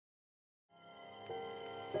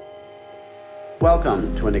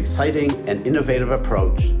Welcome to an exciting and innovative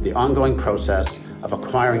approach, the ongoing process of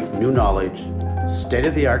acquiring new knowledge,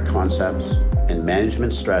 state-of-the-art concepts, and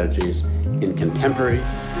management strategies in contemporary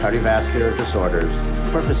cardiovascular disorders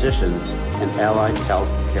for physicians and allied health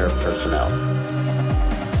care personnel.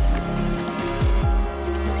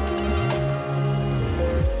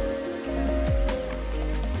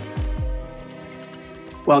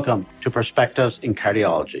 Welcome to Perspectives in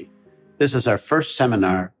Cardiology. This is our first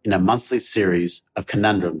seminar in a monthly series of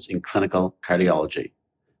conundrums in clinical cardiology.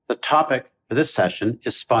 The topic for this session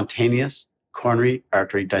is spontaneous coronary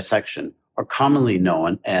artery dissection, or commonly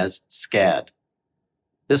known as SCAD.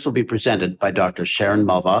 This will be presented by Dr. Sharon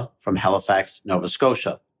Mulva from Halifax, Nova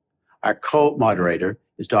Scotia. Our co-moderator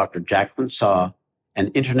is Dr. Jacqueline Saw,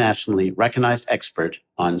 an internationally recognized expert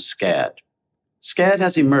on SCAD. SCAD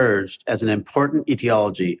has emerged as an important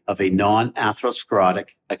etiology of a non-atherosclerotic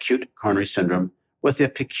acute coronary syndrome with a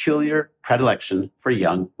peculiar predilection for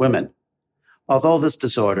young women. Although this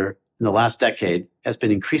disorder in the last decade has been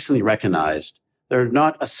increasingly recognized, there are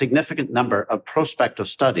not a significant number of prospective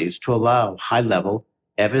studies to allow high-level,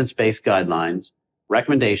 evidence-based guidelines,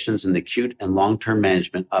 recommendations in the acute and long-term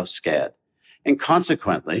management of SCAD. And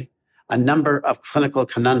consequently, a number of clinical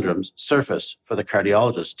conundrums surface for the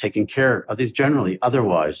cardiologist taking care of these generally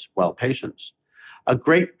otherwise well patients. A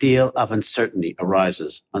great deal of uncertainty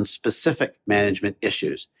arises on specific management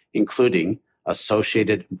issues, including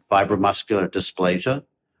associated fibromuscular dysplasia,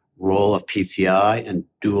 role of PCI and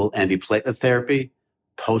dual antiplatelet therapy,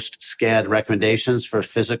 post-SCAD recommendations for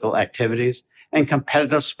physical activities, and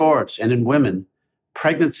competitive sports, and in women,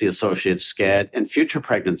 pregnancy-associated SCAD and future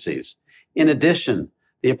pregnancies. In addition,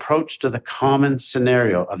 the approach to the common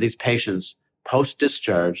scenario of these patients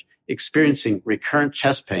post-discharge experiencing recurrent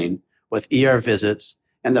chest pain with ER visits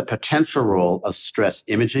and the potential role of stress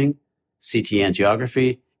imaging, CT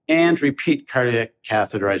angiography, and repeat cardiac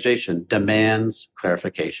catheterization demands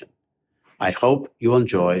clarification. I hope you will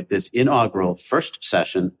enjoy this inaugural first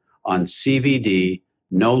session on CVD,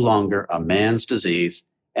 no longer a man's disease,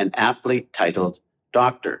 and aptly titled,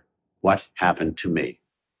 Doctor, What Happened to Me?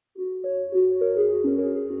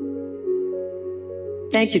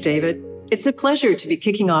 Thank you, David. It's a pleasure to be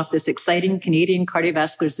kicking off this exciting Canadian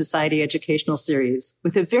Cardiovascular Society educational series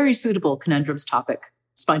with a very suitable conundrums topic,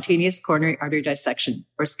 spontaneous coronary artery dissection,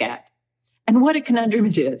 or SCAD. And what a conundrum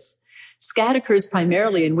it is. SCAD occurs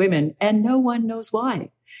primarily in women, and no one knows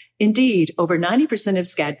why. Indeed, over 90% of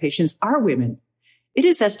SCAD patients are women. It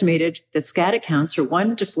is estimated that SCAD accounts for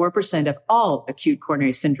 1 to 4% of all acute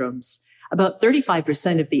coronary syndromes, about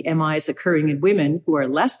 35% of the MIs occurring in women who are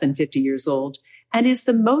less than 50 years old, and is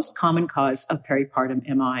the most common cause of peripartum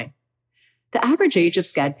MI. The average age of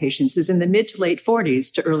SCAD patients is in the mid to late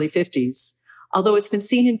 40s to early 50s, although it's been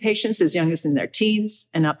seen in patients as young as in their teens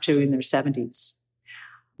and up to in their 70s.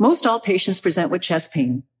 Most all patients present with chest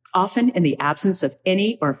pain, often in the absence of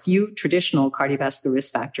any or few traditional cardiovascular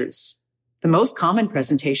risk factors. The most common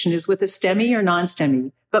presentation is with a STEMI or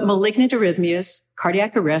non-STEMI, but malignant arrhythmias,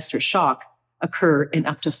 cardiac arrest, or shock occur in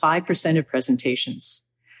up to 5% of presentations.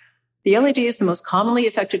 The LAD is the most commonly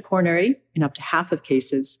affected coronary in up to half of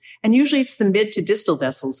cases, and usually it's the mid to distal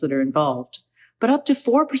vessels that are involved. But up to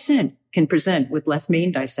 4% can present with left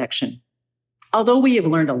main dissection. Although we have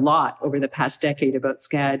learned a lot over the past decade about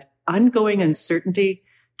SCAD, ongoing uncertainty,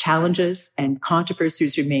 challenges, and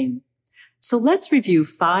controversies remain. So let's review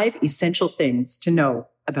 5 essential things to know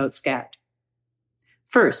about SCAD.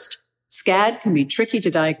 First, SCAD can be tricky to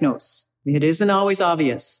diagnose. It isn't always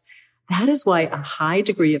obvious. That is why a high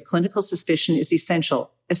degree of clinical suspicion is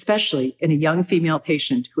essential, especially in a young female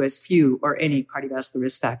patient who has few or any cardiovascular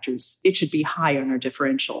risk factors. It should be high on our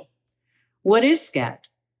differential. What is SCAD?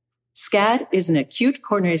 SCAD is an acute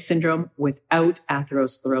coronary syndrome without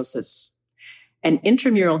atherosclerosis. An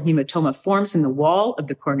intramural hematoma forms in the wall of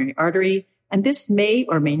the coronary artery, and this may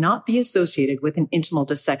or may not be associated with an intimal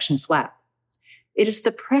dissection flap. It is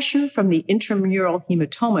the pressure from the intramural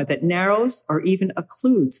hematoma that narrows or even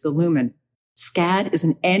occludes the lumen. SCAD is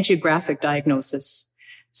an angiographic diagnosis.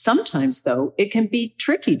 Sometimes, though, it can be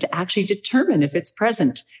tricky to actually determine if it's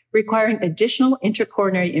present, requiring additional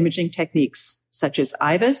intracoronary imaging techniques, such as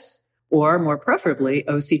IVUS or, more preferably,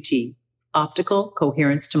 OCT, optical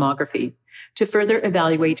coherence tomography, to further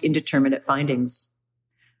evaluate indeterminate findings.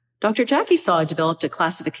 Dr. Jackie Saw developed a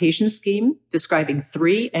classification scheme describing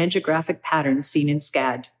 3 angiographic patterns seen in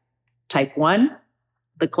SCAD. Type 1,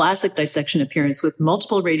 the classic dissection appearance with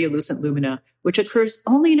multiple radiolucent lumina, which occurs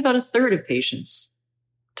only in about a third of patients.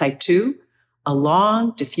 Type 2, a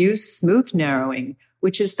long, diffuse, smooth narrowing,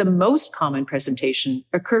 which is the most common presentation,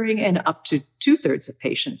 occurring in up to 2/3 of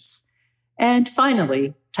patients. And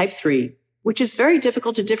finally, type 3, which is very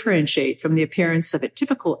difficult to differentiate from the appearance of a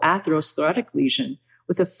typical atherosclerotic lesion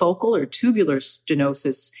with a focal or tubular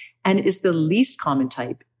stenosis and is the least common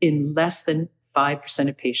type in less than 5%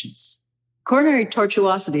 of patients. Coronary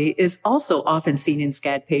tortuosity is also often seen in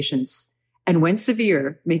SCAD patients, and when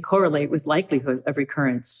severe, may correlate with likelihood of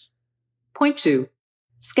recurrence. Point 2.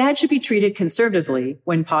 SCAD should be treated conservatively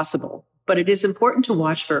when possible, but it is important to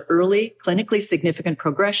watch for early, clinically significant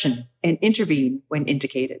progression and intervene when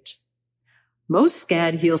indicated. Most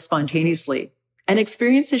SCAD heals spontaneously, and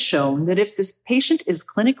experience has shown that if this patient is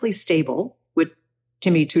clinically stable with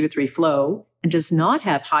TIMI 2 to 3 flow and does not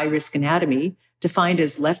have high-risk anatomy, defined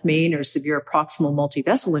as left main or severe proximal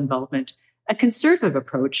multivessel involvement, a conservative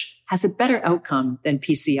approach has a better outcome than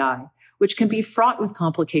PCI, which can be fraught with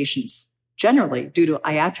complications, generally due to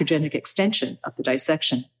iatrogenic extension of the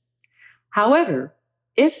dissection. However,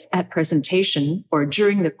 if at presentation or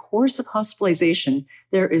during the course of hospitalization,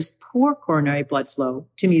 there is poor coronary blood flow,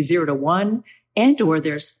 TIMI 0 to 1, and or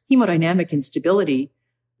there's hemodynamic instability,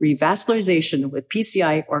 revascularization with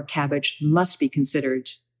PCI or CABG must be considered.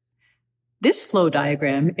 This flow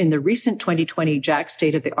diagram in the recent 2020 JACC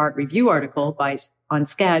State of the Art Review article on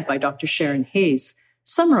SCAD by Dr. Sharon Hayes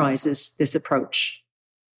summarizes this approach.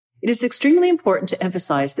 It is extremely important to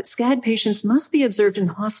emphasize that SCAD patients must be observed in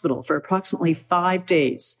hospital for approximately 5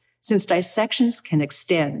 days, since dissections can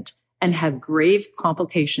extend and have grave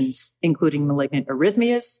complications, including malignant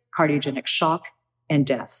arrhythmias, cardiogenic shock, and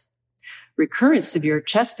death. Recurrent severe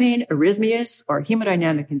chest pain, arrhythmias, or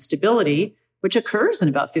hemodynamic instability, which occurs in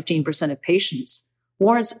about 15% of patients,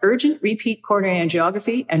 warrants urgent repeat coronary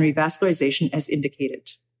angiography and revascularization as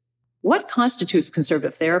indicated. What constitutes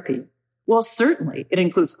conservative therapy? Well, certainly it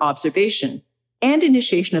includes observation and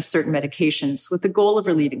initiation of certain medications with the goal of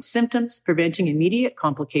relieving symptoms, preventing immediate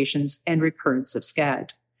complications, and recurrence of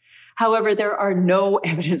SCAD. However, there are no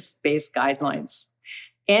evidence-based guidelines.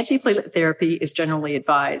 Antiplatelet therapy is generally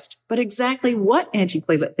advised, but exactly what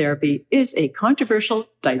antiplatelet therapy is a controversial,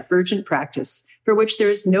 divergent practice for which there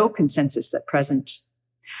is no consensus at present.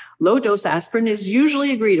 Low-dose aspirin is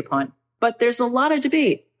usually agreed upon, but there's a lot of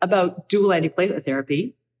debate about dual antiplatelet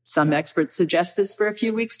therapy. Some experts suggest this for a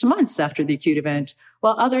few weeks to months after the acute event,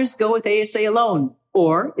 while others go with ASA alone,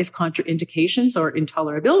 or if contraindications or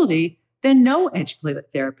intolerability, then no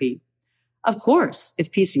antiplatelet therapy. Of course,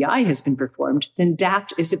 if PCI has been performed, then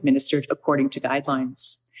DAPT is administered according to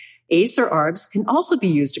guidelines. ACE or ARBs can also be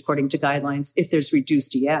used according to guidelines if there's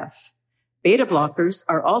reduced EF. Beta blockers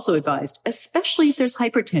are also advised, especially if there's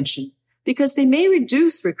hypertension, because they may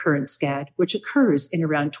reduce recurrent SCAD, which occurs in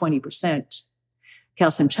around 20%.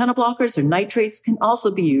 Calcium channel blockers or nitrates can also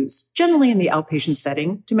be used, generally in the outpatient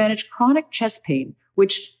setting, to manage chronic chest pain,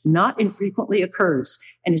 which not infrequently occurs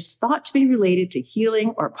and is thought to be related to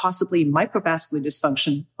healing or possibly microvascular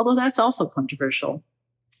dysfunction, although that's also controversial.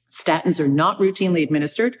 Statins are not routinely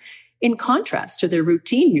administered, in contrast to their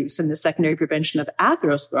routine use in the secondary prevention of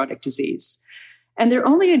atherosclerotic disease. And they're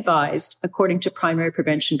only advised according to primary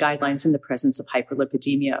prevention guidelines in the presence of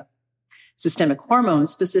hyperlipidemia. Systemic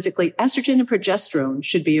hormones, specifically estrogen and progesterone,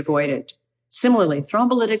 should be avoided. Similarly,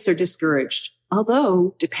 thrombolytics are discouraged,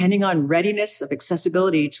 although, depending on readiness of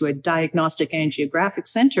accessibility to a diagnostic angiographic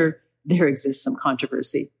center, there exists some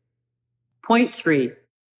controversy. Point 3.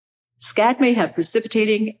 SCAD may have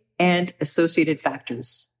precipitating and associated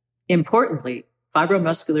factors. Importantly,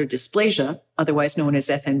 fibromuscular dysplasia, otherwise known as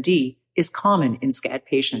FMD, is common in SCAD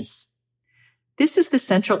patients. This is the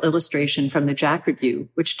central illustration from the JACC review,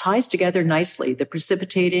 which ties together nicely the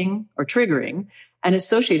precipitating or triggering and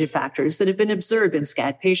associated factors that have been observed in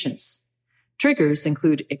SCAD patients. Triggers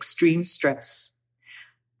include extreme stress.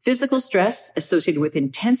 Physical stress associated with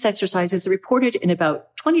intense exercise is reported in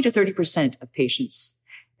about 20 to 30% of patients,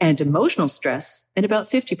 and emotional stress in about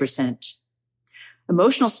 50%.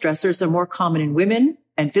 Emotional stressors are more common in women,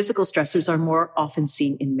 and physical stressors are more often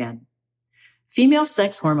seen in men. Female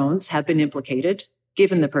sex hormones have been implicated,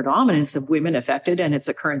 given the predominance of women affected and its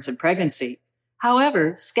occurrence in pregnancy.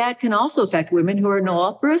 However, SCAD can also affect women who are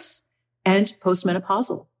nulliparous and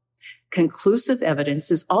postmenopausal. Conclusive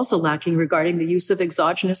evidence is also lacking regarding the use of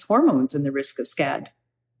exogenous hormones in the risk of SCAD.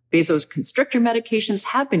 Vasoconstrictor medications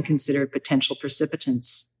have been considered potential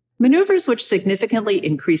precipitants. Maneuvers which significantly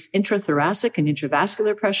increase intrathoracic and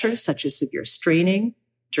intravascular pressure, such as severe straining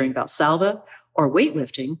during Valsalva or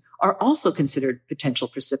weightlifting, are also considered potential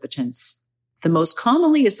precipitants. The most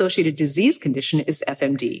commonly associated disease condition is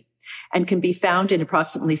FMD and can be found in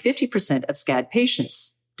approximately 50% of SCAD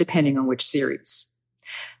patients, depending on which series.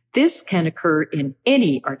 This can occur in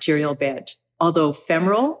any arterial bed, although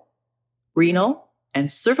femoral, renal,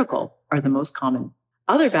 and cervical are the most common.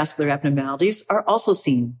 Other vascular abnormalities are also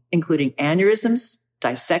seen, including aneurysms,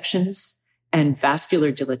 dissections, and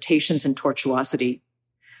vascular dilatations and tortuosity.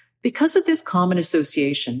 Because of this common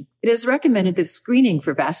association, it is recommended that screening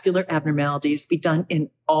for vascular abnormalities be done in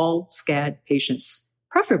all SCAD patients,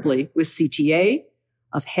 preferably with CTA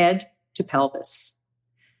of head to pelvis.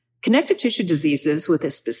 Connective tissue diseases with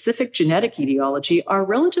a specific genetic etiology are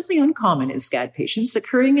relatively uncommon in SCAD patients,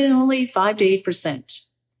 occurring in only 5 to 8%.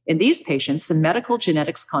 In these patients, a medical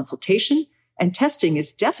genetics consultation and testing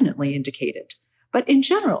is definitely indicated. But in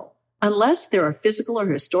general, unless there are physical or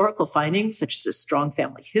historical findings, such as a strong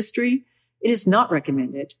family history, it is not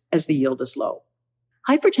recommended as the yield is low.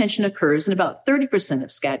 Hypertension occurs in about 30% of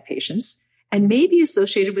SCAD patients and may be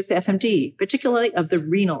associated with FMD, particularly of the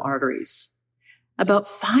renal arteries. About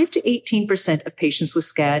 5 to 18% of patients with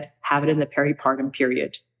SCAD have it in the peripartum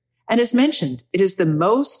period. And as mentioned, it is the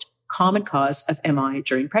most common cause of MI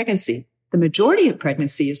during pregnancy. The majority of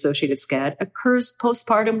pregnancy-associated SCAD occurs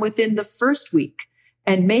postpartum within the first week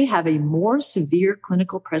and may have a more severe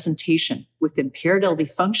clinical presentation with impaired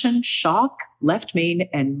LV function, shock, left main,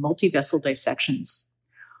 and multivessel dissections.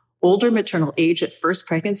 Older maternal age at first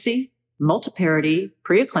pregnancy, multiparity,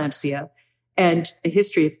 preeclampsia, and a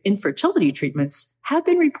history of infertility treatments have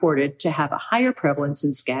been reported to have a higher prevalence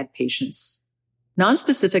in SCAD patients.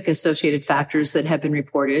 Nonspecific associated factors that have been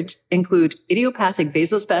reported include idiopathic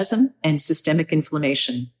vasospasm and systemic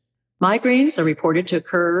inflammation. Migraines are reported to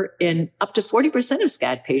occur in up to 40% of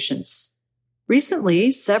SCAD patients.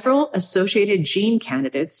 Recently, several associated gene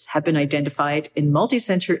candidates have been identified in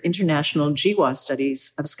multicenter international GWAS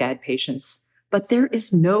studies of SCAD patients, but there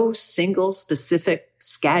is no single specific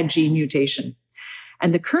SCAD gene mutation.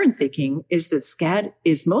 And the current thinking is that SCAD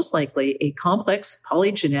is most likely a complex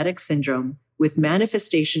polygenetic syndrome with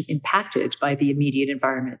manifestation impacted by the immediate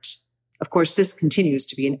environment. Of course, this continues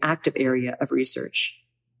to be an active area of research.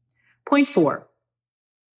 Point 4.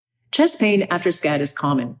 Chest pain after SCAD is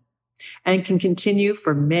common and can continue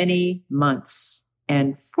for many months,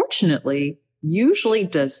 and fortunately, usually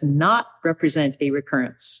does not represent a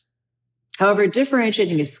recurrence. However,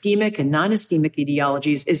 differentiating ischemic and non-ischemic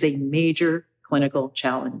etiologies is a major clinical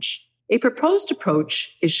challenge. A proposed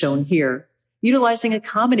approach is shown here, utilizing a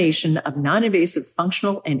combination of non-invasive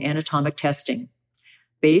functional and anatomic testing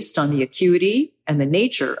based on the acuity and the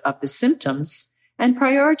nature of the symptoms, and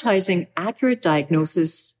prioritizing accurate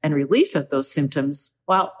diagnosis and relief of those symptoms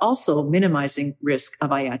while also minimizing risk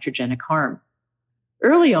of iatrogenic harm.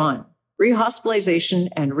 Early on, rehospitalization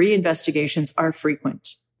and reinvestigations are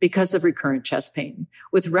frequent because of recurrent chest pain,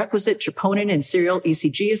 with requisite troponin and serial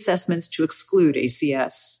ECG assessments to exclude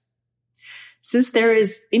ACS. Since there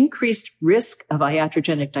is increased risk of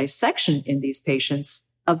iatrogenic dissection in these patients,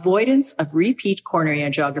 avoidance of repeat coronary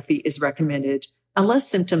angiography is recommended unless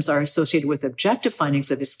symptoms are associated with objective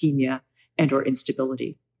findings of ischemia and/or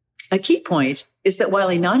instability. A key point is that while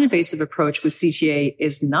a non-invasive approach with CTA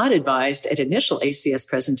is not advised at initial ACS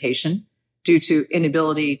presentation due to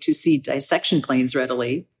inability to see dissection planes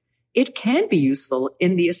readily, it can be useful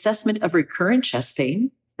in the assessment of recurrent chest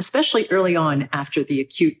pain, especially early on after the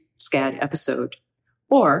acute SCAD episode,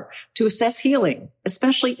 or to assess healing,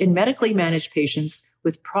 especially in medically managed patients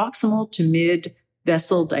with proximal to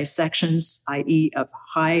mid-vessel dissections, i.e. of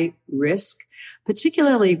high risk,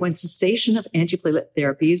 particularly when cessation of antiplatelet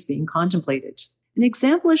therapy is being contemplated. An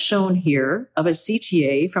example is shown here of a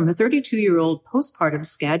CTA from a 32-year-old postpartum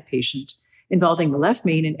SCAD patient involving left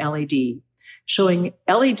main and LAD, showing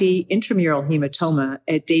LAD intramural hematoma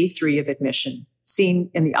at day 3 of admission,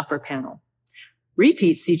 seen in the upper panel.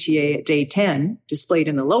 Repeat CTA at day 10, displayed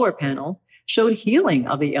in the lower panel, showed healing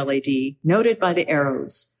of the LAD, noted by the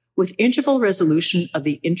arrows, with interval resolution of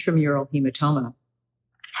the intramural hematoma.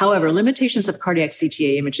 However, limitations of cardiac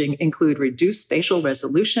CTA imaging include reduced spatial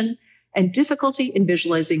resolution and difficulty in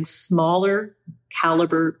visualizing smaller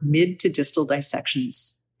caliber mid to distal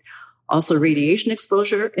dissections. Also, radiation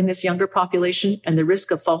exposure in this younger population and the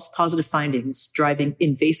risk of false positive findings driving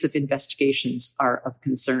invasive investigations are of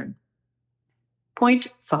concern. Point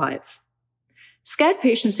 5. SCAD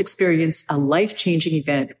patients experience a life-changing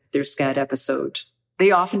event with their SCAD episode.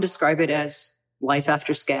 They often describe it as life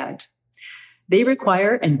after SCAD. They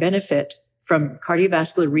require and benefit from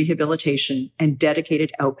cardiovascular rehabilitation and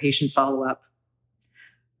dedicated outpatient follow-up.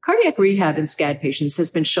 Cardiac rehab in SCAD patients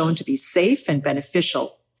has been shown to be safe and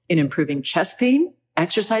beneficial in improving chest pain,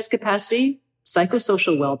 exercise capacity,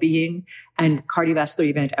 psychosocial well-being, and cardiovascular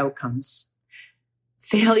event outcomes.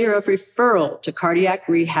 Failure of referral to cardiac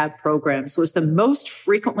rehab programs was the most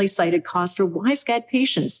frequently cited cause for why SCAD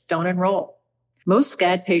patients don't enroll. Most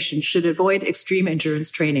SCAD patients should avoid extreme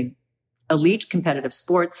endurance training, elite competitive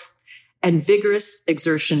sports, and vigorous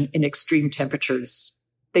exertion in extreme temperatures.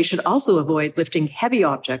 They should also avoid lifting heavy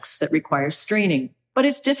objects that require straining. But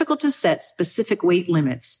it's difficult to set specific weight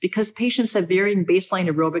limits because patients have varying baseline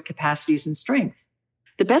aerobic capacities and strength.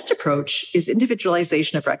 The best approach is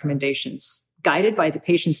individualization of recommendations, guided by the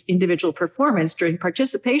patient's individual performance during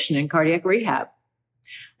participation in cardiac rehab.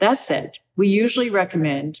 That said, we usually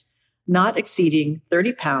recommend not exceeding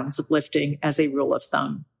 30 pounds of lifting as a rule of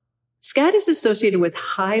thumb. SCAD is associated with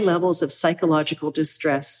high levels of psychological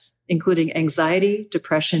distress, including anxiety,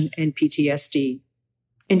 depression, and PTSD.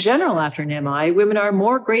 In general, after an MI, women are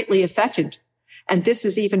more greatly affected, and this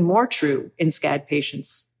is even more true in SCAD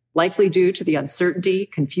patients, likely due to the uncertainty,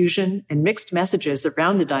 confusion, and mixed messages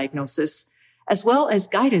around the diagnosis, as well as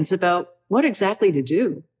guidance about what exactly to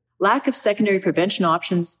do. Lack of secondary prevention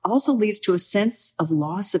options also leads to a sense of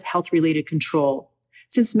loss of health-related control,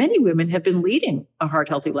 since many women have been leading a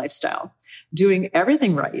heart-healthy lifestyle, doing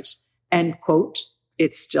everything right, and, quote,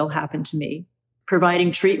 "it still happened to me."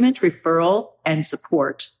 Providing treatment, referral, and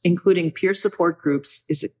support, including peer support groups,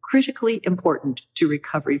 is critically important to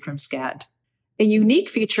recovery from SCAD. A unique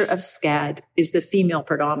feature of SCAD is the female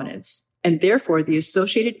predominance, and therefore the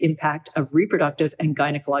associated impact of reproductive and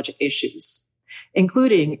gynecologic issues,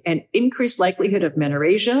 including an increased likelihood of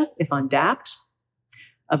menorrhagia if undapped,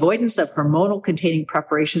 avoidance of hormonal-containing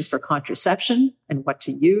preparations for contraception and what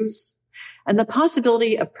to use, and the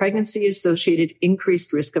possibility of pregnancy-associated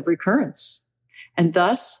increased risk of recurrence. And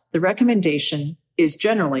thus, the recommendation is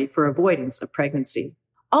generally for avoidance of pregnancy.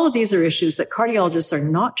 All of these are issues that cardiologists are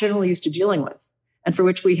not generally used to dealing with, and for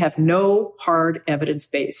which we have no hard evidence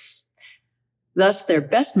base. Thus, they're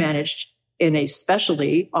best managed in a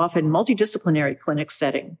specialty, often multidisciplinary clinic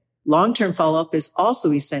setting. Long-term follow-up is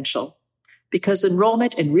also essential because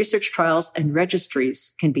enrollment in research trials and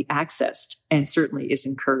registries can be accessed and certainly is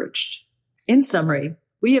encouraged. In summary,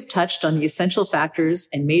 we have touched on the essential factors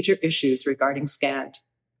and major issues regarding SCAD.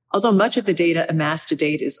 Although much of the data amassed to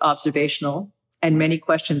date is observational and many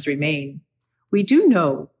questions remain, we do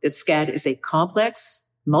know that SCAD is a complex,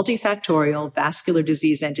 multifactorial vascular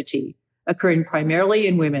disease entity occurring primarily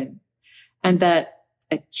in women, and that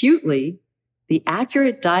acutely, the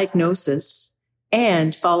accurate diagnosis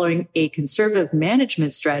and following a conservative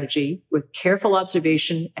management strategy with careful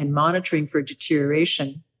observation and monitoring for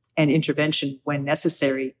deterioration and intervention when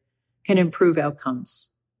necessary can improve outcomes.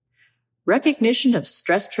 Recognition of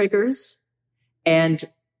stress triggers and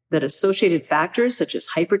that associated factors such as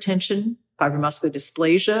hypertension, fibromuscular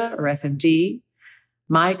dysplasia or FMD,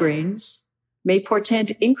 migraines may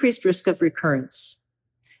portend increased risk of recurrence,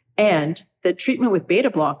 and that treatment with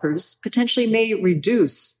beta blockers potentially may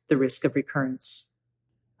reduce the risk of recurrence.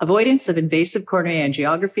 Avoidance of invasive coronary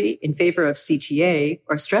angiography in favor of CTA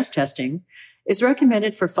or stress testing is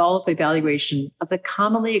recommended for follow-up evaluation of the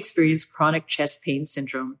commonly experienced chronic chest pain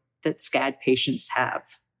syndrome that SCAD patients have.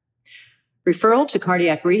 Referral to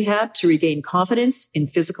cardiac rehab to regain confidence in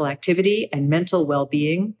physical activity and mental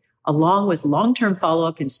well-being, along with long-term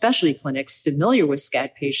follow-up in specialty clinics familiar with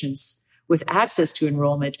SCAD patients with access to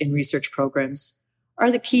enrollment in research programs,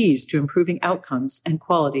 are the keys to improving outcomes and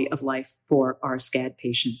quality of life for our SCAD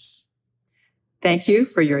patients. Thank you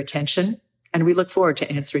for your attention, and we look forward to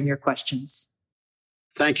answering your questions.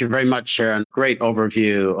 Thank you very much, Sharon. Great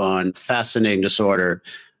overview on fascinating disorder.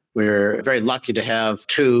 We're very lucky to have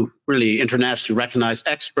two really internationally recognized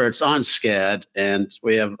experts on SCAD, and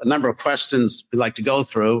we have a number of questions we'd like to go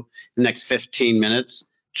through in the next 15 minutes.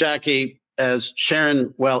 Jackie, as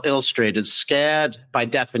Sharon well illustrated, SCAD, by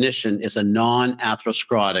definition, is a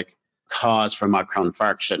non-atherosclerotic cause for myocardial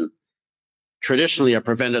infarction. Traditionally, our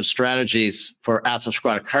preventive strategies for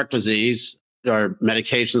atherosclerotic heart disease are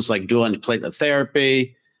medications like dual antiplatelet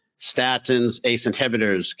therapy, statins, ACE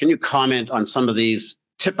inhibitors. Can you comment on some of these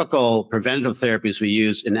typical preventative therapies we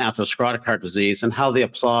use in atherosclerotic heart disease and how they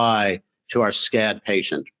apply to our SCAD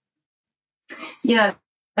patient? Yeah,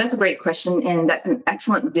 that's a great question. And that's an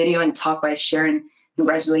excellent video and talk by Sharon.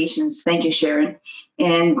 Congratulations. Thank you, Sharon.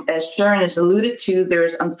 And as Sharon has alluded to,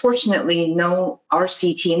 there's unfortunately no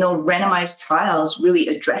RCT, no randomized trials really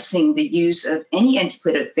addressing the use of any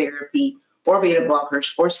antiplatelet therapy or beta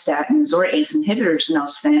blockers or statins or ACE inhibitors in our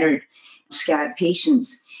standard SCAD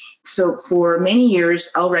patients. So for many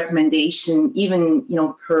years, our recommendation, even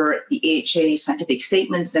per the AHA scientific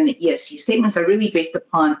statements and the ESC statements, are really based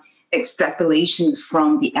upon extrapolation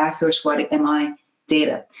from the atherosclerotic MI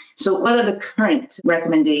data. So what are the current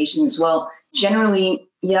recommendations? Well, generally,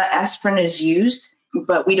 aspirin is used,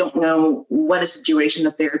 but we don't know what is the duration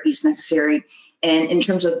of therapy is necessary. And in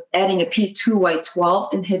terms of adding a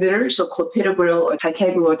P2Y12 inhibitor, so clopidogrel or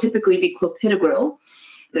ticagrelor, typically be clopidogrel,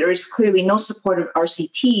 there is clearly no support of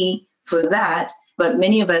RCT for that. But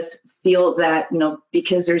many of us feel that,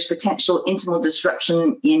 because there's potential intimal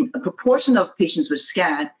disruption in a proportion of patients with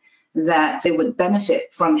SCAD, that they would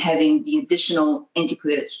benefit from having the additional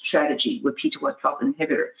antiplatelet strategy with P2Y12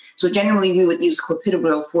 inhibitor. So generally, we would use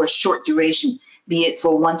clopidogrel for a short duration, be it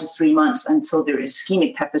for 1 to 3 months until their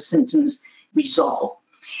ischemic type of symptoms resolve.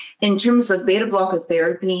 In terms of beta blocker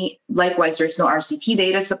therapy, likewise, there's no RCT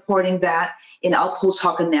data supporting that. In our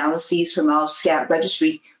post-hoc analyses from our SCAD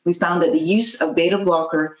registry, we found that the use of beta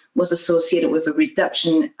blocker was associated with a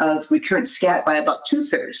reduction of recurrent SCAD by about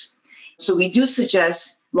 2/3. So we do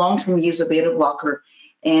suggest long-term use of beta blocker.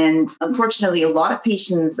 And unfortunately, a lot of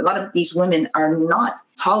these women are not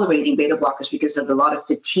tolerating beta blockers because of a lot of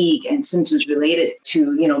fatigue and symptoms related to,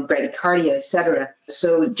 bradycardia, et cetera.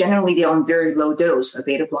 So generally, they're on very low dose of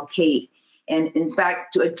beta blockade. And in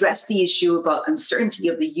fact, to address the issue about uncertainty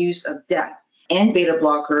of the use of DAP and beta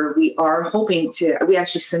blocker, we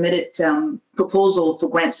actually submitted proposal for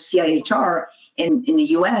grants for CIHR in the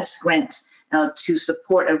US grants to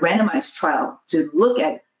support a randomized trial to look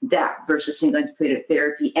at DAP versus single antiplatelet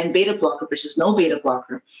therapy and beta blocker versus no beta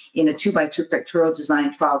blocker in a 2x2 factorial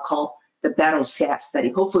design trial called the Battle SCAD study.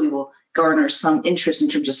 Hopefully will garner some interest in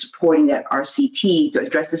terms of supporting that RCT to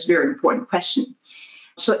address this very important question.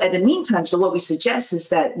 So at the meantime, what we suggest is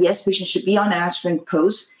that, yes, patients should be on aspirin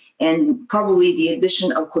post, and probably the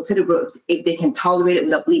addition of clopidogrel, if they can tolerate it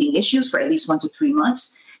without bleeding issues, for at least 1 to 3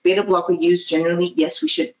 months. Beta blocker use generally, yes, we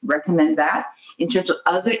should recommend that. In terms of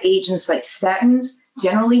other agents like statins,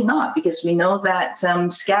 generally not, because we know that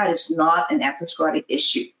SCAD is not an atherosclerotic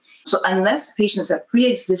issue. So unless patients have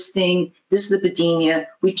pre-existing dyslipidemia,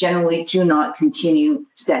 we generally do not continue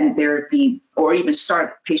statin therapy or even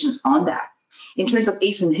start patients on that. In terms of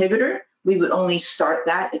ACE inhibitor, we would only start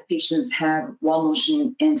that if patients have wall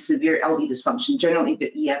motion and severe LV dysfunction. Generally,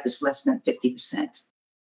 the EF is less than 50%.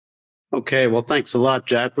 Okay, well, thanks a lot,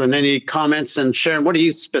 Jacqueline. Any comments? And Sharon, what do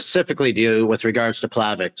you specifically do with regards to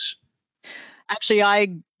Plavix? Actually,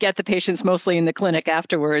 I get the patients mostly in the clinic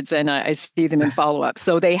afterwards, and I see them in follow-up.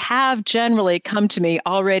 So they have generally come to me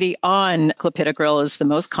already on clopidogrel is the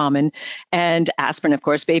most common, and aspirin, of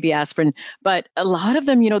course, baby aspirin. But a lot of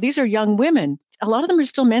them, these are young women. A lot of them are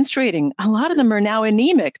still menstruating. A lot of them are now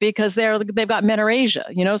anemic because they've got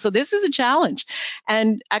menorrhagia, so this is a challenge.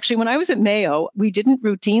 And actually, when I was at Mayo, we didn't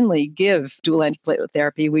routinely give dual antiplatelet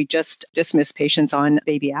therapy. We just dismissed patients on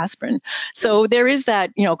baby aspirin. So there is that,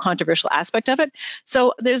 controversial aspect of it.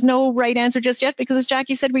 So there's no right answer just yet because, as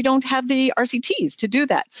Jackie said, we don't have the RCTs to do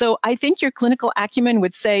that. So I think your clinical acumen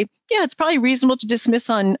would say, yeah, it's probably reasonable to dismiss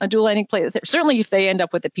on a dual antiplatelet therapy, certainly if they end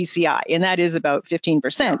up with a PCI, and that is about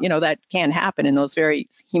 15%. That can happen in those very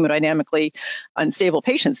hemodynamically unstable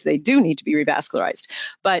patients. They do need to be revascularized.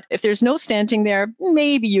 But if there's no stenting there,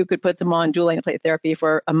 maybe you could put them on dual antiplatelet therapy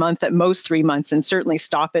for a month, at most 3 months, and certainly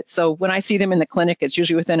stop it. So when I see them in the clinic, it's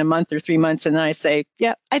usually within a month or 3 months, and then I say,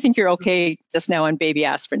 yeah, I think you're okay just now on baby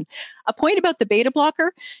aspirin. A point about the beta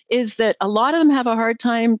blocker is that a lot of them have a hard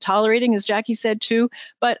time tolerating, as Jackie said too,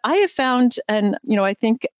 but I have found, and I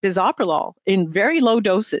think bisoprolol in very low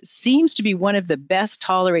doses seems to be one of the best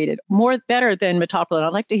tolerated, better than metoprolol.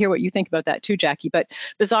 I'd like to hear what you think about that too, Jackie, but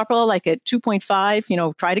bisoprolol like at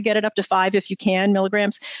 2.5, try to get it up to 5 if you can,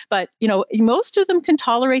 milligrams, but most of them can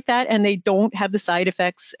tolerate that and they don't have the side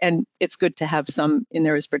effects, and it's good to have some in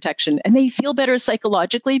there as protection, and they feel better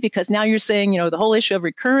psychologically because now you're saying, the whole issue of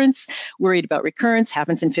recurrence, worried about recurrence,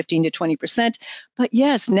 happens in 15 to 20%. But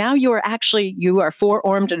yes, now you are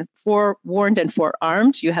forewarned and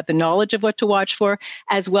forearmed. You have the knowledge of what to watch for.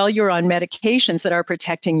 As well, you're on medications that are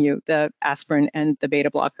protecting you, the aspirin and the beta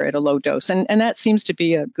blocker at a low dose. And that seems to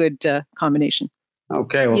be a good combination.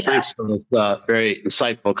 Okay, well, thanks for those very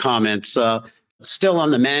insightful comments. Still on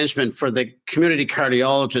the management for the community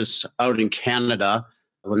cardiologists out in Canada,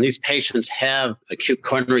 when these patients have acute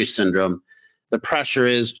coronary syndrome, the pressure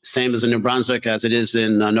is same as in New Brunswick, as it is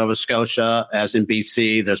in Nova Scotia, as in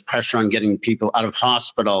BC. There's pressure on getting people out of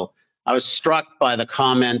hospital. I was struck by the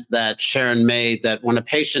comment that Sharon made that when a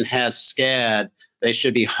patient has SCAD, they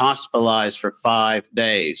should be hospitalized for 5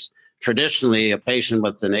 days. Traditionally, a patient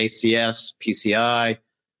with an ACS, PCI,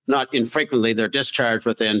 not infrequently, they're discharged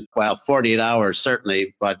within, 48 hours,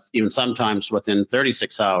 certainly, but even sometimes within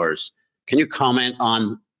 36 hours. Can you comment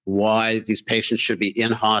on why these patients should be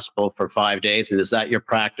in hospital for 5 days? And is that your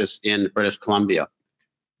practice in British Columbia?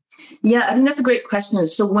 Yeah, I think that's a great question.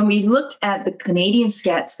 So when we look at the Canadian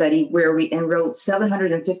SCAD study, where we enrolled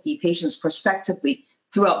 750 patients prospectively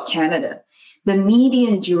throughout Canada, the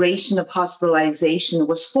median duration of hospitalization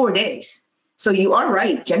was 4 days. So you are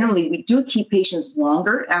right. Generally, we do keep patients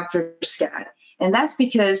longer after SCAD. And that's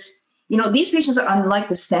because, these patients are unlike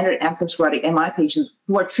the standard atherosclerotic MI patients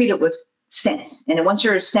who are treated with stents. And once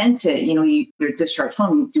you're stented, you're discharged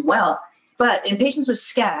home, you do well. But in patients with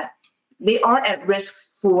SCAT, they are at risk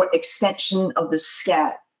for extension of the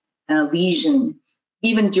SCAT lesion,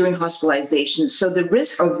 even during hospitalization. So the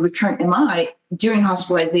risk of recurrent MI during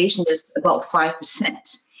hospitalization is about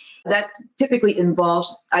 5%. That typically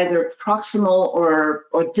involves either proximal or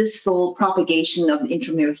distal propagation of the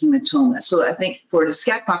intramural hematoma. So I think for the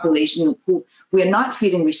SCAT population who we are not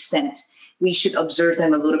treating with stent, we should observe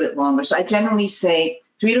them a little bit longer. So I generally say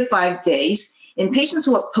 3 to 5 days. In patients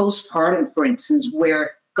who are postpartum, for instance,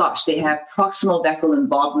 where they have proximal vessel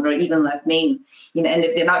involvement or even left main, and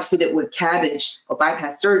if they're not treated with CABG or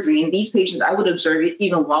bypass surgery, in these patients, I would observe it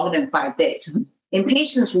even longer than 5 days. In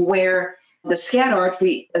patients where the SCAT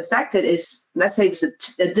artery affected is, let's say it's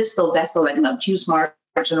a distal vessel, like an obtuse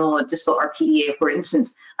marginal or distal RPDA, for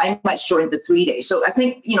instance, I might shorten to 3 days. So I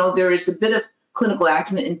think, there is a bit of clinical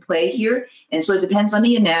acumen in play here. And so it depends on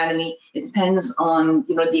the anatomy. It depends on,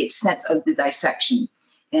 the extent of the dissection.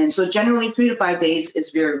 And so generally 3 to 5 days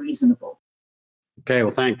is very reasonable. Okay,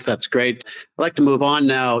 well, thanks. That's great. I'd like to move on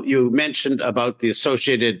now. You mentioned about the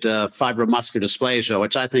associated fibromuscular dysplasia,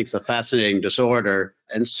 which I think is a fascinating disorder.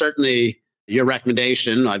 And certainly your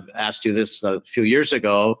recommendation, I've asked you this a few years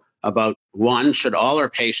ago, about one, should all our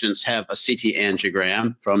patients have a CT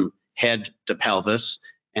angiogram from head to pelvis?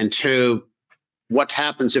 And two, what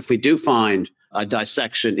happens if we do find a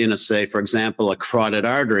dissection in say, for example, a carotid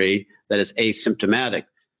artery that is asymptomatic?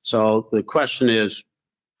 So the question is,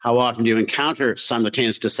 how often do you encounter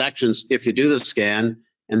simultaneous dissections if you do the scan,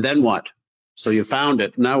 and then what? So you found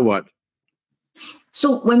it, now what?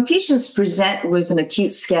 So when patients present with an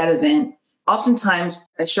acute SCAT event, oftentimes,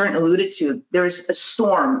 as Sharon alluded to, there is a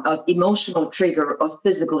storm of emotional trigger or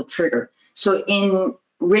physical trigger. So in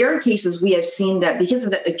rare cases, we have seen that because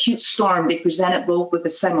of the acute storm, they presented both with a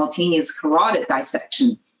simultaneous carotid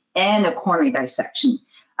dissection and a coronary dissection.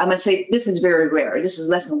 I must say this is very rare. This is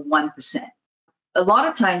less than 1%. A lot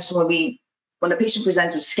of times when a patient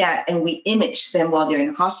presents with SCAT and we image them while they're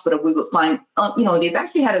in hospital, we would find, they've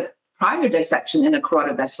actually had a prior dissection in the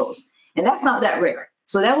carotid vessels. And that's not that rare.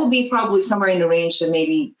 So that will be probably somewhere in the range of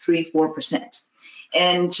maybe 3-4%.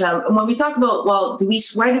 And when we talk about, why do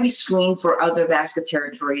we screen for other vascular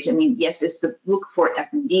territories? I mean, yes, it's to look for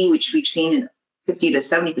FMD, which we've seen in 50 to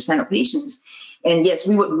 70% of patients. And yes,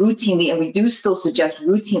 we would routinely, and we do still suggest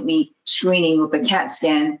routinely screening with a CAT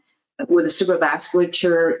scan with the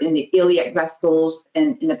cerebrovasculature in the iliac vessels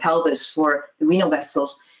and in the pelvis for the renal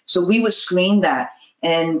vessels. So we would screen that.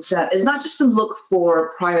 And it's not just to look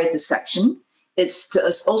for prior dissection, it's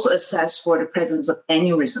to also assess for the presence of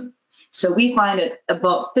aneurysm. So we find that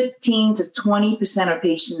about 15 to 20% of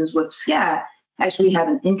patients with SCAT actually have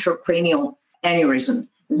an intracranial aneurysm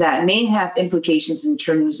that may have implications in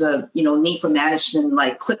terms of, need for management,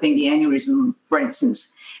 like clipping the aneurysm, for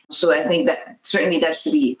instance. So I think that certainly that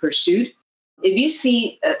should be pursued. If you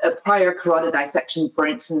see a prior carotid dissection, for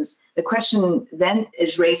instance, the question then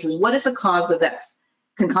is raised is what is the cause of that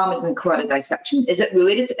concomitant carotid dissection? Is it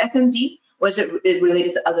related to FMD or is it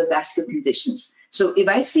related to other vascular conditions? So if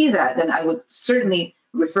I see that, then I would certainly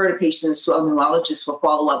refer the patients to a neurologist for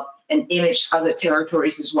follow-up and image other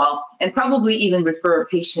territories as well, and probably even refer a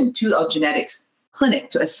patient to a genetics clinic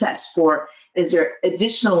to assess for is there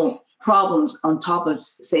additional problems on top of,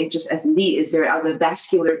 say, just FMD? Is there other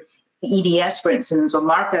vascular EDS, for instance, or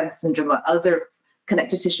Marfan syndrome or other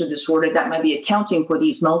connective tissue disorder that might be accounting for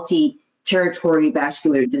these multi-territory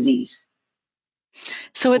vascular disease?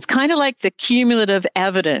 So it's kind of like the cumulative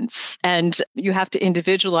evidence, and you have to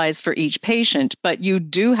individualize for each patient, but you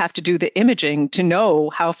do have to do the imaging to know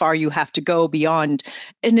how far you have to go beyond.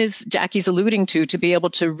 And as Jackie's alluding to be able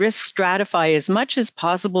to risk stratify as much as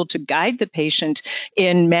possible to guide the patient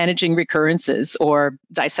in managing recurrences or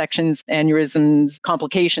dissections, aneurysms,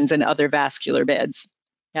 complications, and other vascular beds.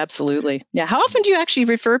 Absolutely. Yeah. How often do you actually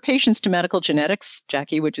refer patients to medical genetics,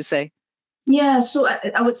 Jackie, would you say? Yeah, so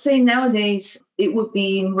I would say nowadays it would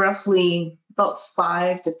be roughly about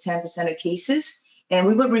 5 to 10% of cases. And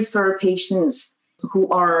we would refer patients who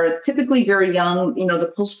are typically very young,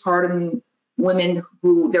 the postpartum women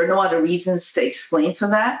who there are no other reasons to explain for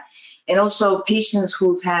that. And also patients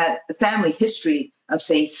who've had a family history of,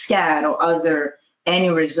 say, SCAT or other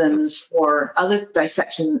aneurysms or other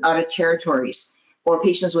dissection in other territories, or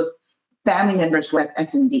patients with family members who have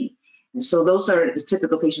FMD. And so those are the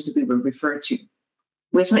typical patients that we would refer to.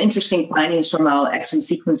 We have some interesting findings from our exome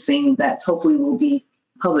sequencing that hopefully will be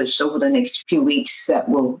published over the next few weeks that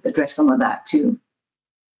will address some of that too.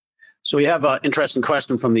 So we have an interesting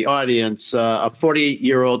question from the audience. A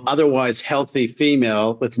 40-year-old otherwise healthy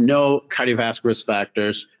female with no cardiovascular risk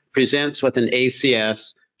factors presents with an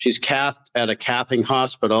ACS. She's cathed at a cathing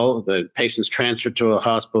hospital. The patient's transferred to a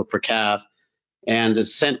hospital for cath and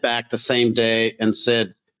is sent back the same day and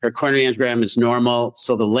said her coronary angiogram is normal.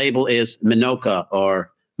 So the label is MINOCA,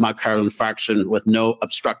 or myocardial infarction with no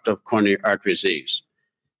obstructive coronary artery disease.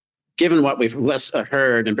 Given what we've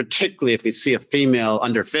heard, and particularly if we see a female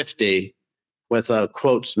under 50 with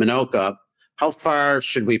quotes MINOCA, how far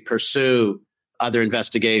should we pursue other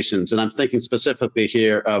investigations? And I'm thinking specifically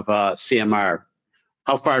here of CMR.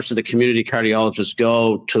 How far should the community cardiologist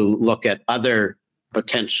go to look at other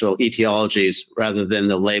potential etiologies rather than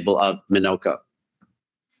the label of MINOCA?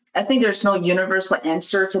 I think there's no universal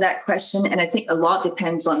answer to that question. And I think a lot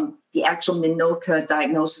depends on the actual MINOCA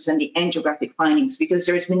diagnosis and the angiographic findings, because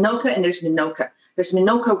there's MINOCA and there's MINOCA. There's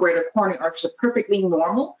MINOCA where the coronary arteries are perfectly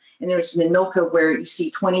normal, and there's MINOCA where you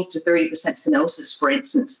see 20 to 30% stenosis, for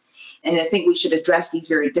instance. And I think we should address these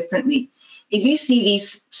very differently. If you see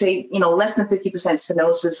these, say, less than 50%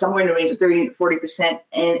 stenosis, somewhere in the range of 30 to 40%, and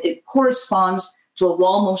it corresponds to a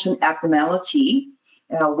wall motion abnormality,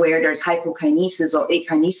 where there's hypokinesis or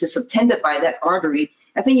akinesis attended by that artery,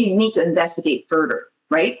 I think you need to investigate further,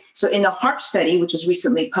 right? So in the HARP study, which was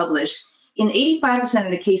recently published, in 85%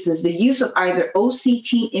 of the cases, the use of either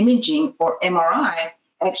OCT imaging or MRI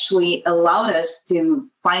actually allowed us to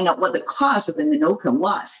find out what the cause of the MINOCA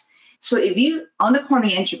was. So if you, on the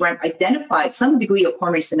coronary angiogram, identify some degree of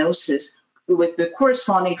coronary stenosis with the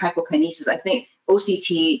corresponding hypokinesis, I think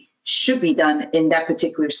OCT should be done in that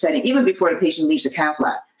particular setting, even before the patient leaves the cath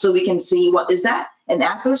lab. So we can see, what is that, an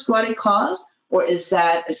atherosclerotic cause, or is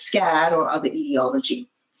that a SCAD or other etiology?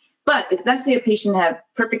 But if let's say a patient had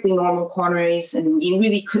perfectly normal coronaries and you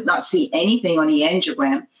really could not see anything on the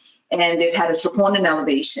angiogram, and they've had a troponin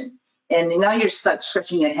elevation, and now you're stuck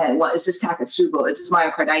scratching your head, well, is this Takotsubo? Is this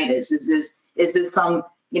myocarditis? Is this some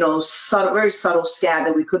subtle, very subtle SCAD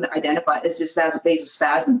that we couldn't identify? Is this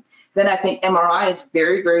vasospasm? Then I think MRI is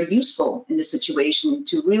very, very useful in this situation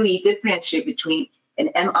to really differentiate between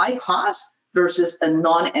an MI cause versus a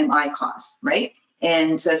non-MI cause, right?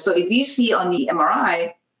 And so if you see on the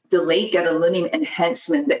MRI delayed gadolinium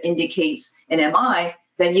enhancement that indicates an MI,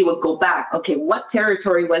 then you would go back. Okay, what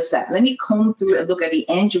territory was that? Let me comb through and look at the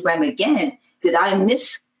angiogram again. Did I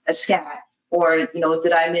miss a SCAD? Or,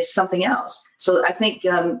 did I miss something else? So I think,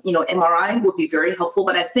 MRI would be very helpful,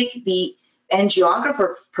 but I think the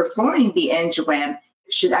angiographer performing the angiogram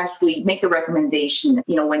should actually make the recommendation,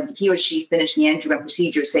 when he or she finished the angiogram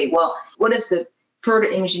procedure, say, well, what is the further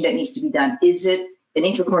imaging that needs to be done? Is it an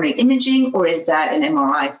intracoronary imaging, or is that an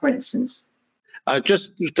MRI, for instance?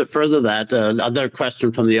 Just to further that, another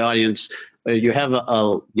question from the audience. You have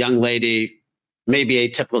a young lady, maybe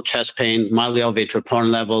atypical chest pain, mildly elevated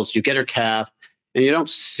troponin levels. You get her cath, and you don't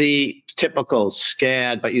see typical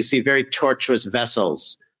SCAD, but you see very tortuous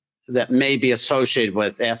vessels that may be associated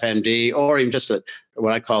with FMD, or even just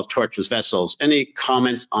what I call tortuous vessels. Any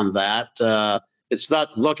comments on that? It's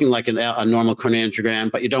not looking like a normal coronary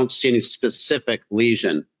angiogram, but you don't see any specific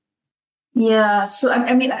lesion. Yeah, so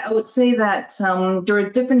I would say that there are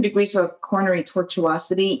different degrees of coronary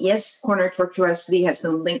tortuosity. Yes, coronary tortuosity has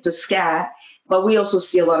been linked to SCAD, but we also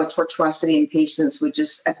see a lot of tortuosity in patients with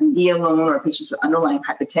just FMD alone or patients with underlying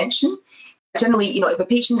hypertension. Generally, if a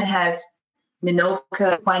patient has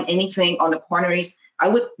MINOCA, find anything on the coronaries, I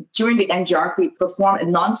would, during the angiography, perform a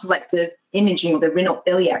non-selective imaging of the renal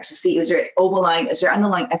iliacs to see is there underlying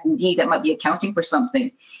FMD that might be accounting for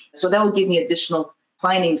something. So that will give me additional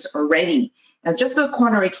findings already. Now, just the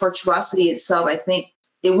coronary tortuosity itself, I think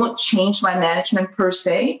it won't change my management per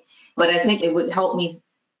se, but I think it would help me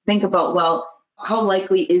think about, well, how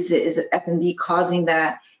likely is it? Is it FMD causing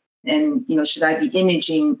that? And, should I be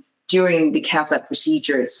imaging during the cath lab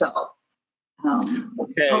procedure itself?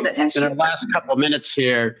 Okay. In our last couple of minutes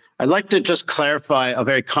here, I'd like to just clarify a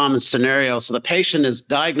very common scenario. So the patient is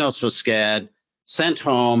diagnosed with SCAD, sent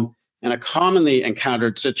home, and a commonly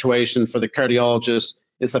encountered situation for the cardiologist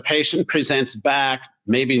is the patient presents back,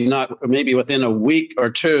 maybe within a week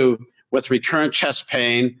or two, with recurrent chest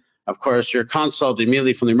pain. Of course, you're consulted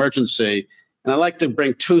immediately from the emergency. And I like to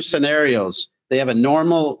bring two scenarios. They have a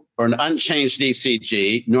normal or an unchanged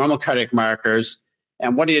ECG, normal cardiac markers.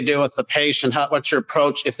 And what do you do with the patient? What's your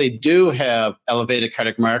approach if they do have elevated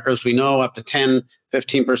cardiac markers? We know up to 10,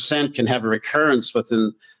 15% can have a recurrence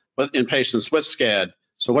in patients with SCAD.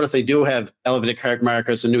 So what if they do have elevated cardiac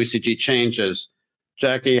markers and new ECG changes?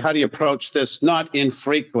 Jackie, how do you approach this not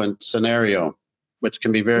infrequent scenario, which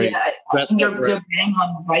can be very stressful? You're bang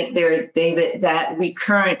on right there, David, that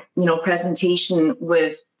recurrent, presentation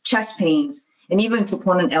with chest pains, and even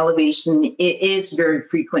troponin elevation, it is very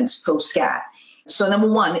frequent post-SCAT. So number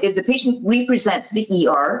one, if the patient represents to the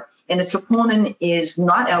ER and the troponin is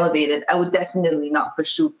not elevated, I would definitely not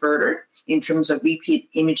pursue further in terms of repeat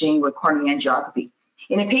imaging with coronary angiography.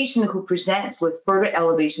 In a patient who presents with further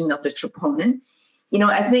elevation of the troponin,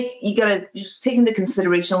 I think you got to just take into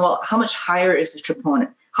consideration, well, how much higher is the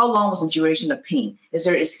troponin? How long was the duration of pain? Is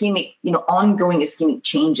there ischemic, ongoing ischemic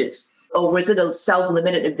changes? Or was it a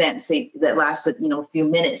self-limited event, say, that lasted, a few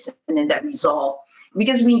minutes and then that resolved?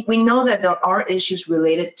 Because we know that there are issues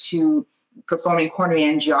related to performing coronary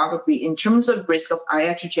angiography in terms of risk of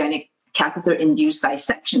iatrogenic catheter-induced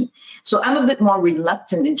dissection. So I'm a bit more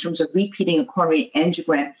reluctant in terms of repeating a coronary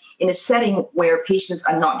angiogram in a setting where patients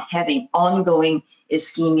are not having ongoing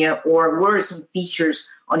ischemia or worrisome features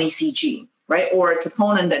on ECG, right? Or a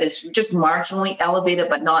troponin that is just marginally elevated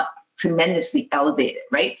but not tremendously elevated,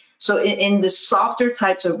 right? So in the softer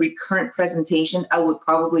types of recurrent presentation, I would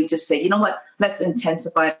probably just say, let's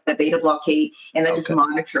intensify the beta blockade and let's just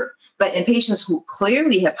monitor. But in patients who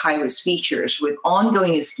clearly have high-risk features with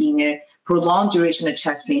ongoing ischemia, prolonged duration of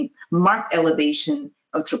chest pain, marked elevation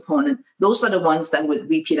of troponin, those are the ones that would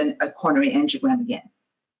repeat a coronary angiogram again.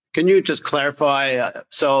 Can you just clarify?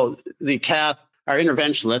 So the cath, our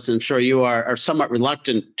interventionists, I'm sure you are somewhat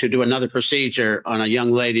reluctant to do another procedure on a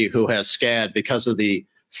young lady who has SCAD because of the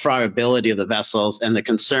friability of the vessels and the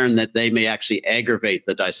concern that they may actually aggravate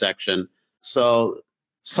the dissection. So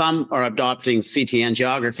some are adopting CT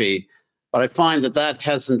angiography, but I find that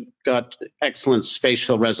hasn't got excellent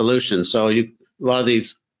spatial resolution. So a lot of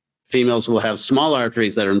these females will have small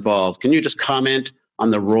arteries that are involved. Can you just comment on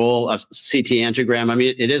the role of CT angiogram? I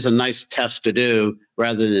mean, it is a nice test to do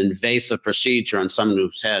rather than an invasive procedure on someone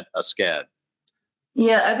who's had a SCAD.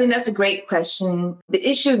 Yeah, I think that's a great question. The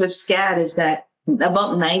issue with SCAD is that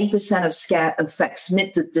about 90% of SCAD affects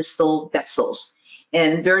mid to distal vessels,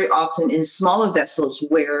 and very often in smaller vessels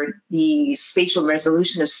where the spatial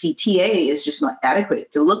resolution of CTA is just not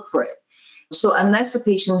adequate to look for it. So unless the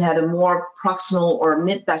patient had a more proximal or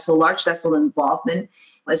mid-vessel, large vessel involvement,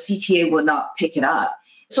 a CTA would not pick it up.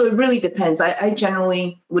 So it really depends. I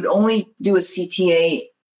generally would only do a CTA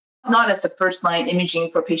not as a first-line imaging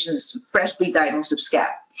for patients freshly diagnosed with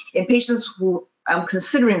SCAD. In patients who I'm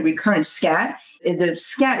considering recurrent SCAD, if the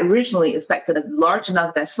SCAD originally affected a large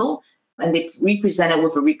enough vessel and they represented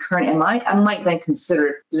with a recurrent MI, I might then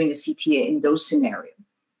consider doing a CTA in those scenarios.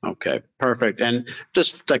 Okay, perfect. And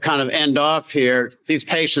just to kind of end off here, these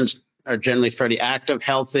patients are generally fairly active,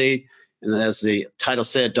 healthy, and as the title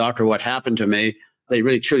said, Doctor, what happened to me? They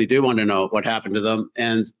really truly do want to know what happened to them.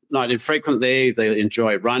 And not infrequently, they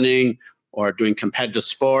enjoy running or doing competitive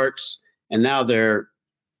sports. And now they're,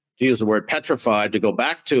 to use the word, petrified to go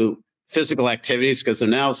back to physical activities because they're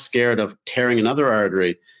now scared of tearing another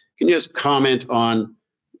artery. Can you just comment on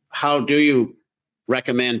how do you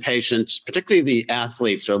recommend patients, particularly the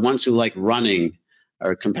athletes or ones who like running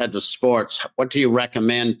or competitive sports, what do you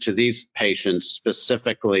recommend to these patients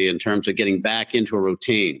specifically in terms of getting back into a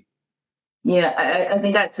routine? Yeah, I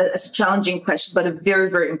think that's a challenging question, but a very,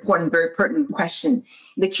 very important, very pertinent question.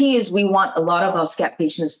 The key is we want a lot of our SCAD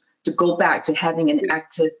patients to go back to having an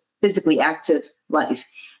active, physically active life.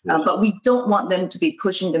 But we don't want them to be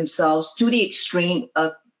pushing themselves to the extreme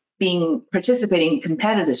of participating in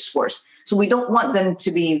competitive sports. So we don't want them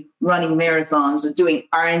to be running marathons or doing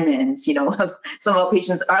Ironmans. Some of our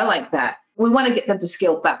patients are like that. We want to get them to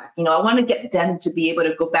scale back. I want to get them to be able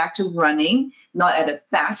to go back to running, not at a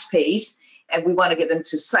fast pace. And we want to get them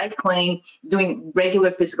to cycling, doing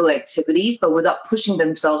regular physical activities, but without pushing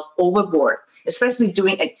themselves overboard, especially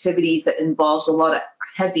doing activities that involves a lot of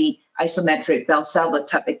heavy isometric Valsalva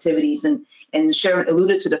type activities. And Sharon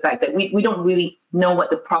alluded to the fact that we don't really know what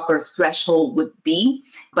the proper threshold would be,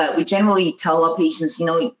 but we generally tell our patients,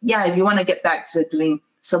 if you want to get back to doing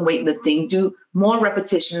some weightlifting, do more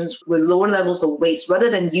repetitions with lower levels of weights rather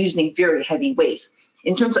than using very heavy weights.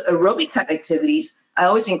 In terms of aerobic type activities, I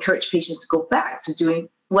always encourage patients to go back to doing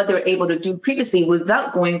what they were able to do previously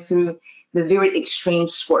without going through the very extreme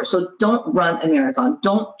sport. So don't run a marathon.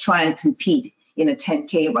 Don't try and compete in a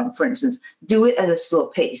 10K run, for instance. Do it at a slow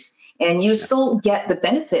pace. And you still get the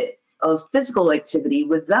benefit of physical activity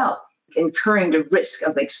without incurring the risk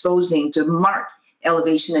of exposing to marked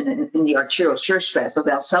elevation in the arterial shear stress of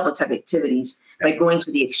Valsalva type activities by going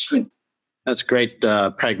to the extreme. That's great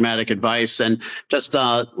pragmatic advice. And just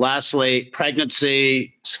lastly,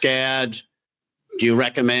 pregnancy, SCAD, do you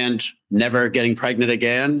recommend never getting pregnant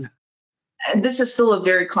again? This is still a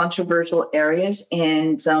very controversial area,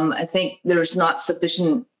 and I think there's not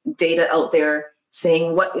sufficient data out there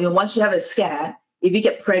saying once you have a SCAD, if you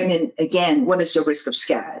get pregnant again, what is your risk of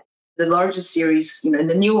SCAD? The largest series, and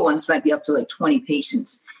the newer ones might be up to like 20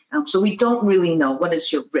 patients. So we don't really know what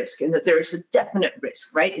is your risk, and that there is a definite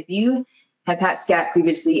risk, right? If you have had SCAD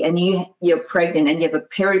previously and you're pregnant and you have a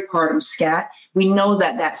peripartum SCAD, we know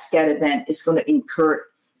that SCAD event is going to incur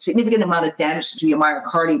significant amount of damage to your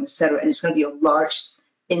myocardium, et cetera, and it's going to be a large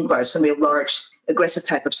infarct. It's going to be a large aggressive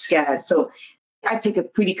type of SCAD. So I take a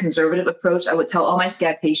pretty conservative approach. I would tell all my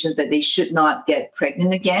SCAD patients that they should not get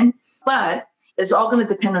pregnant again, but it's all going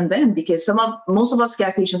to depend on them, because most of our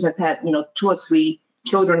SCAD patients have had, 2 or 3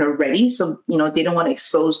 children already. So, they don't want to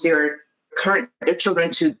expose their children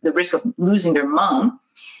to the risk of losing their mom.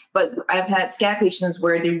 But I've had SCAD patients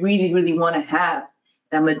where they really, really want to have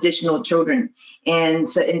additional children. And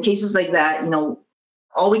so in cases like that,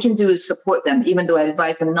 all we can do is support them, even though I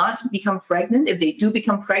advise them not to become pregnant. If they do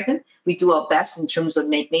become pregnant, we do our best in terms of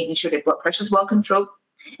making sure their blood pressure is well controlled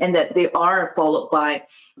and that they are followed by,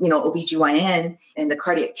 OBGYN and the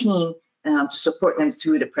cardiac team to support them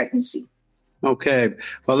through the pregnancy. Okay.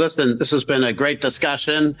 Well, listen, this has been a great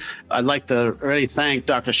discussion. I'd like to really thank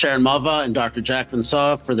Dr. Sharon Malva and Dr. Jacqueline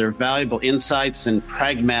Saw for their valuable insights and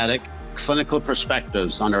pragmatic clinical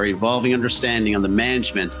perspectives on our evolving understanding of the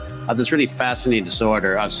management of this really fascinating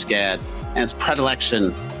disorder of SCAD and its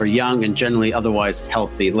predilection for young and generally otherwise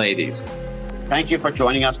healthy ladies. Thank you for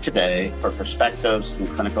joining us today for Perspectives in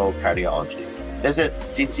Clinical Cardiology. Visit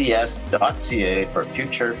ccs.ca for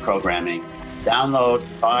future programming, download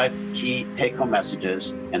 5 key take-home messages,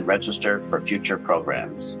 and register for future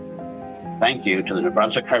programs. Thank you to the New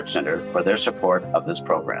Brunswick Heart Center for their support of this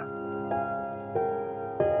program.